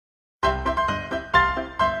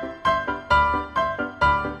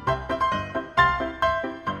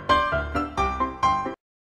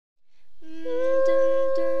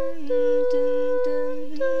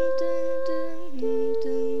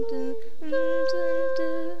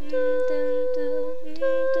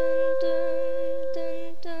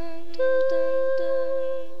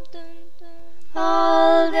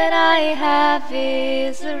All that I have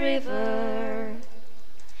is a river.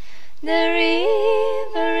 The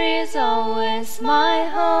river is always my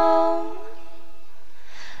home.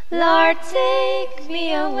 Lord, take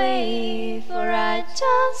me away, for I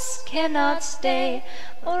just cannot stay,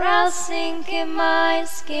 or I'll sink in my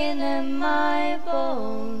skin and my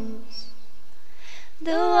bones.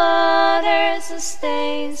 The water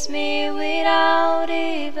sustains me without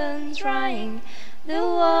even trying. The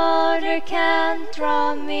water can't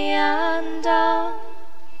draw me undone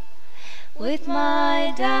with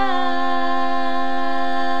my dying.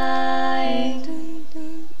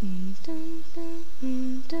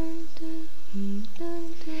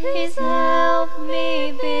 Please help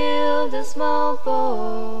me build a small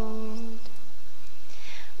boat,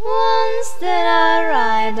 once that I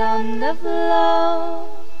ride on the flow,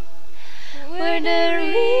 where the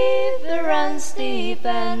river runs deep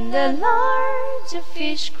and the larger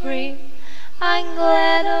fish creep. I'm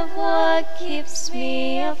glad of what keeps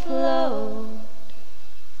me afloat.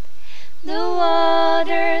 The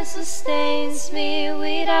water sustains me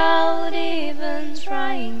without even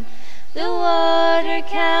trying. The water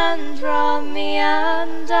can draw me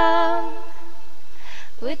undone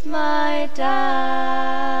with my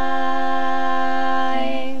dying.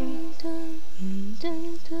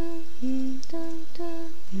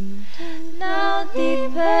 Now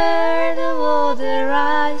deeper the water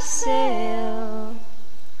I sail,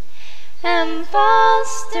 and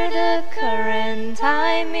faster the current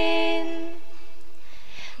I'm in,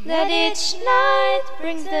 that each night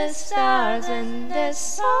brings the stars, and the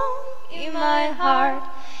song in my heart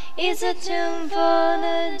is a tune for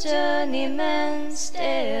the journeyman's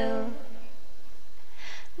tale.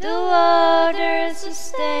 The water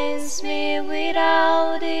sustains me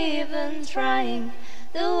without even trying.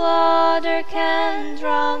 The water can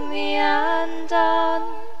draw me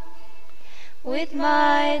undone with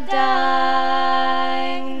my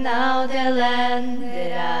dying. Now the land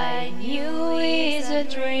that I knew is a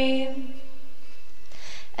dream,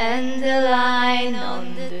 and the line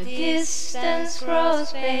on the distance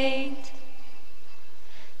grows faint.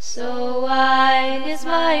 So wide is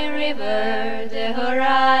my river, the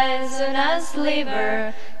horizon a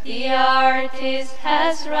sliver. The artist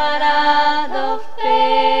has run out of paint,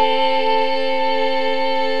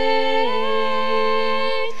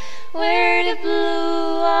 where the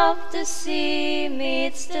blue of the sea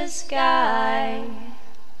meets the sky,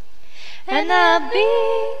 and a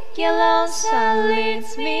big yellow sun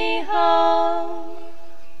leads me home.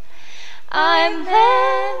 I'm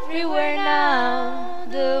everywhere now,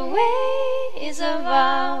 the way is a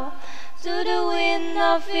vow to the wind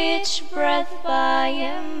of each breath by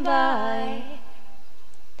and by.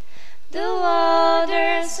 The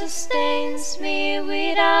water sustains me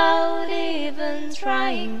without even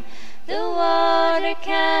trying. The water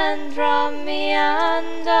can draw me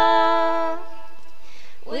undone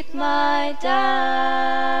with my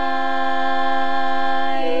dying.